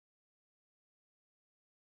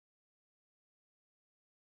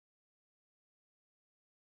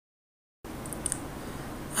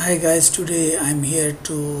Hi guys, today I'm here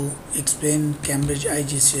to explain Cambridge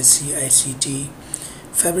IGCSE ICT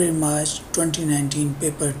February-March 2019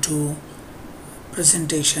 paper 2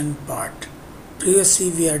 presentation part. Previously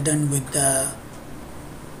we are done with the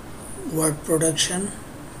word production,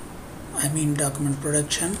 document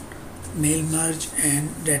production, mail merge and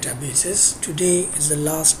databases. Today is the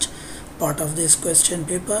last part of this question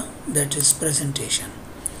paper, that is presentation.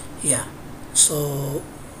 So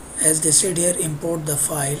as they said here, import the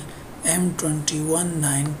file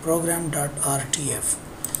m219 program.rtf.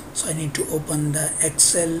 So I need to open the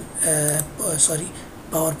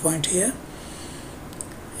PowerPoint here,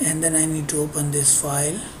 and then I need to open this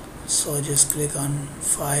file. So just click on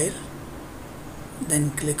file,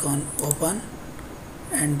 then click on open,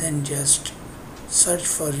 and then just search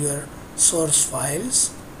for your source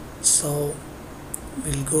files. So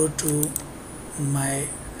we'll go to my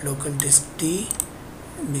local disk D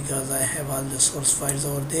because I have all the source files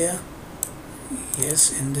over there.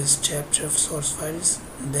 Yes, in this chapter of source files,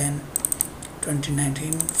 then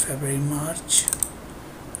 2019 February March,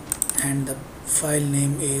 and the file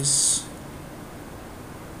name is,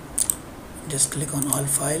 just click on all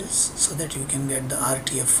files so that you can get the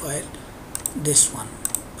RTF file, this one,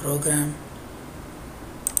 program.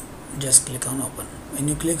 Just click on open. When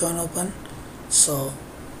you click on open, so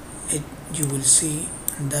you will see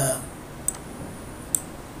the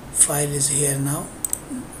file is here now.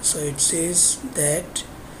 So it says that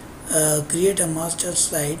create a master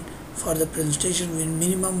slide for the presentation with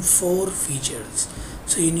minimum 4 features.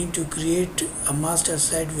 So you need to create a master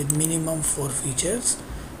slide with minimum 4 features.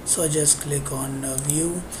 So just click on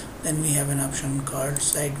view, then we have an option called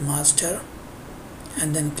slide master,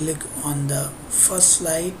 and then click on the first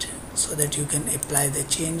slide so that you can apply the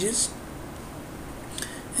changes.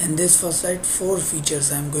 In this first slide, 4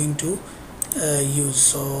 features I am going to use.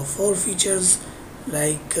 So 4 features,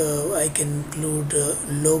 like I can include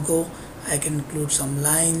logo, I can include some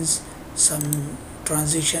lines, some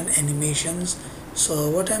transition animations. So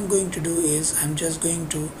what I'm going to do is I'm just going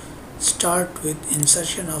to start with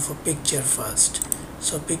insertion of a picture first.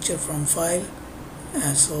 So picture from file,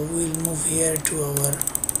 so we'll move here to our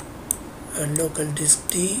local disk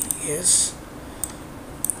D. Yes,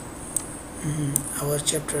 our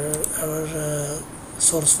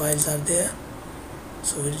source files are there,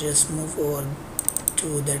 so we'll just move over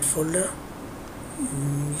to that folder.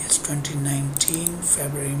 Yes, 2019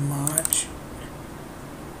 February March.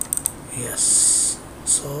 Yes,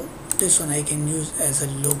 so this one I can use as a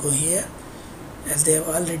logo here, as they have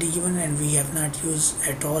already given and we have not used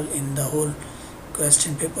at all in the whole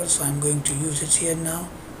question paper. So I'm going to use it here now.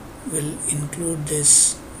 We'll include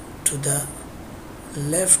this to the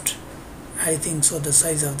left. I think so the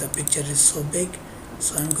size of the picture is so big,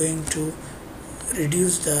 so I'm going to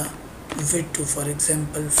reduce the width to, for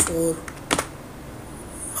example, 4,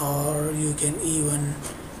 or you can even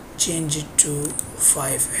change it to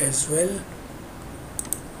 5 as well,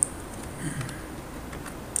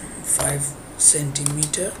 5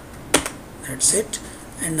 centimeter. That's it.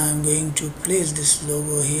 And now I'm going to place this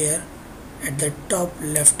logo here at the top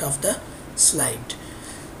left of the slide.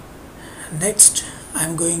 Next,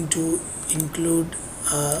 I'm going to include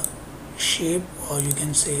a shape, or you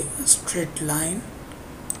can say a straight line,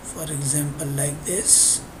 for example like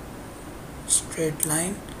this straight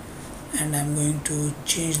line, and I'm going to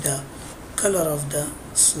change the color of the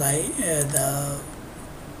slide, the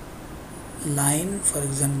line. For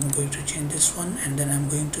example, I'm going to change this one, and then I'm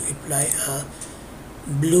going to apply a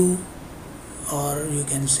blue, or you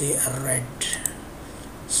can say a red.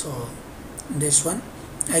 So this one,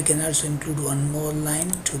 I can also include one more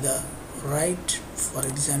line to the right, for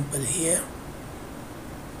example here.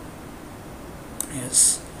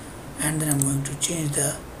 Yes, and then I'm going to change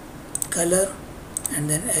the color, and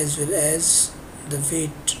then as well as the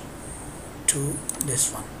weight to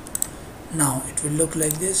this one. Now it will look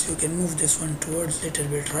like this. You can move this one towards little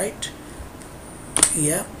bit right.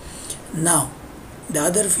 Yeah, now the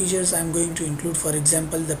other features I'm going to include, for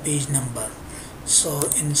example, the page number. So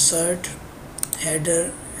insert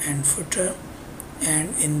header and footer,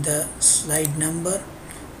 and in the slide number,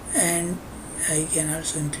 and I can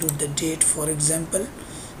also include the date, for example,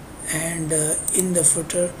 and in the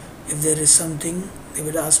footer, if there is something they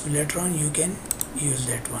will ask you later on, you can use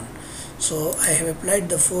that one. So I have applied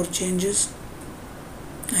the 4 changes.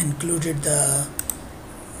 I included the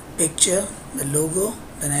picture, the logo,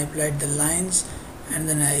 then I applied the lines, and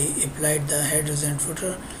then I applied the headers and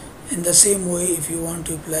footer. In the same way, if you want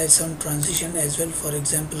to apply some transition as well, for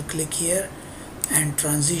example, click here and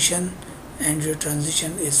transition, and your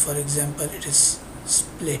transition is, for example, it is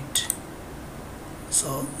split.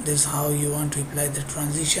 So this is how you want to apply the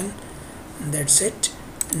transition, and that's it.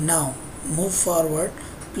 Now move forward,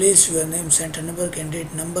 place your name, center number,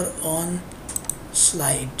 candidate number on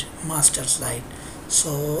slide, master slide.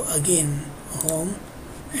 So again, home,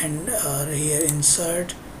 and here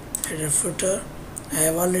insert, header, footer. I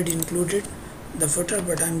have already included the footer,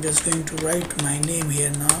 but I'm just going to write my name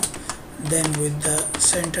here now, then with the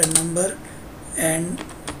center number and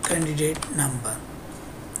candidate number,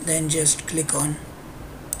 then just click on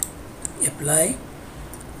apply.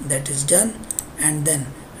 That is done. And then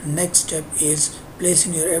next step is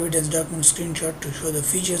placing your evidence document screenshot to show the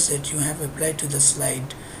features that you have applied to the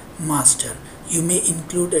slide master. You may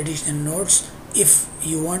include additional notes. If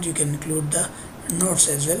you want, you can include the notes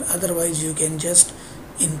as well, otherwise you can just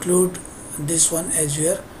include this one as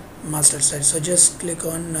your master slide. So just click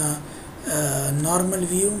on normal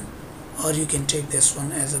view, or you can take this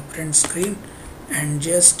one as a print screen and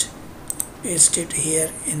just paste it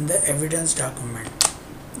here in the evidence document.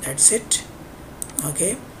 That's it.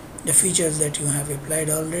 Okay, the features that you have applied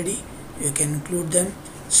already, you can include them.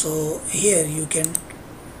 So here you can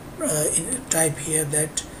type here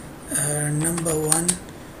that number 1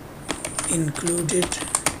 included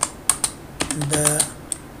the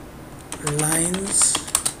lines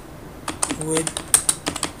with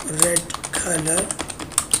red color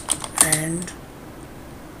and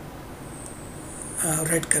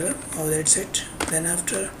red color. Oh, that's it. Then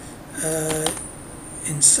after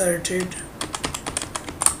inserted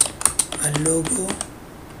a logo,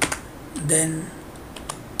 then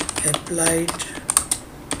applied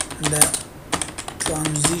the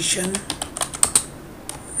transition.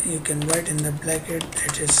 You can write in the bracket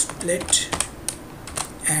that is split,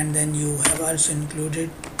 and then you have also included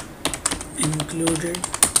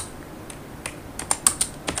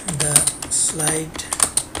the slide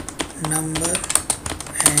number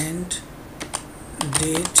and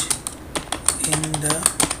date in the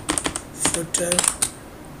footer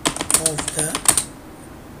of the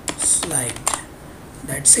slide.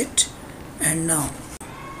 That's it. And now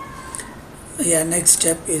next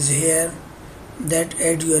step is here, that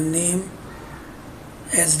add your name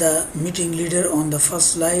as the meeting leader on the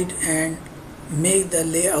first slide and make the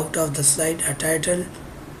layout of the slide a title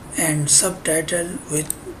and subtitle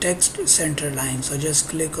with text center line. So just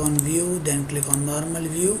click on view, then click on normal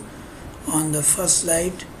view. On the first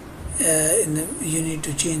slide you need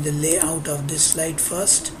to change the layout of this slide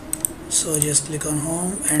first. So just click on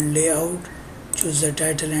home and layout, choose the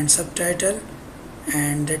title and subtitle,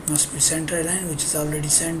 and that must be center line, which is already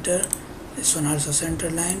center. This one also center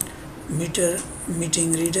line.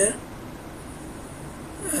 Meeting leader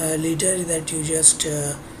that you just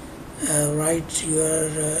write your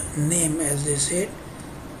name as they said,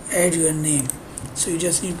 add your name. So you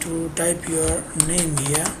just need to type your name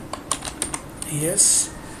here. Yes.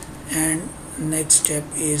 And next step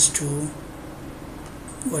is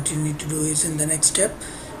what you need to do is, in the next step,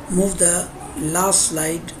 move the last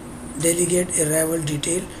slide delegate arrival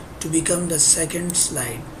detail to become the second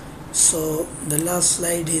slide. So the last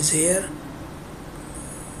slide is here,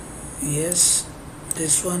 yes,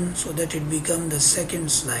 this one, so that it become the second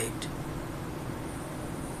slide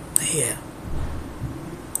here.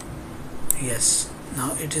 Yes,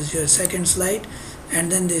 now it is your second slide. And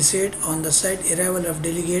then they said on the slide arrival of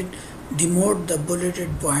delegate, demote the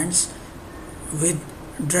bulleted points with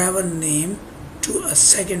driver name to a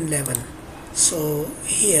second level. So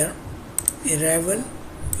here arrival,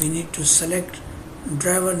 we need to select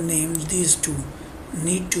driver names. These two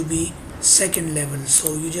need to be second level,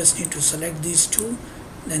 so you just need to select these two,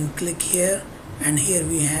 then click here, and here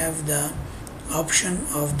we have the option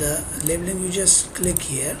of the labeling. You just click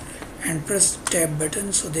here and press tab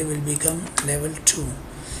button, so they will become level 2.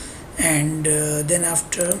 And then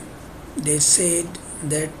after they said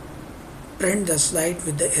that print the slide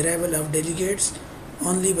with the arrival of delegates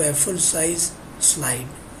only by full size slide.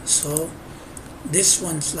 So this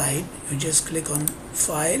one slide, you just click on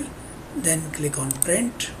file, then click on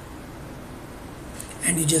print,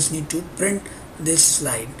 and you just need to print this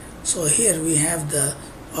slide. So here we have the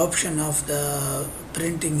option of the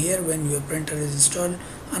printing here when your printer is installed.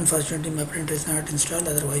 Unfortunately my printer is not installed,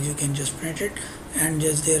 otherwise you can just print it, and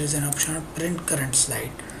just there is an option of print current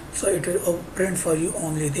slide. So it will print for you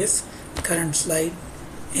only this current slide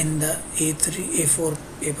in the A4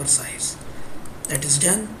 paper size. That is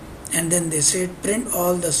done. And then they said print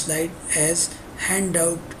all the slide as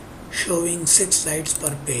handout showing 6 slides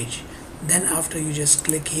per page. Then after you just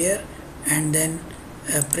click here and then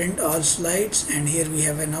print all slides, and here we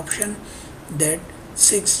have an option that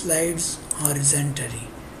 6 slides horizontally.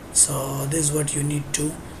 So this is what you need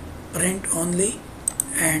to print only,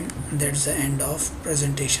 And that's the end of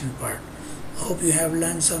presentation part. Hope you have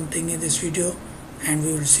learned something in this video, and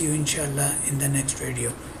we will see you inshallah in the next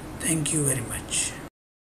video. Thank you very much.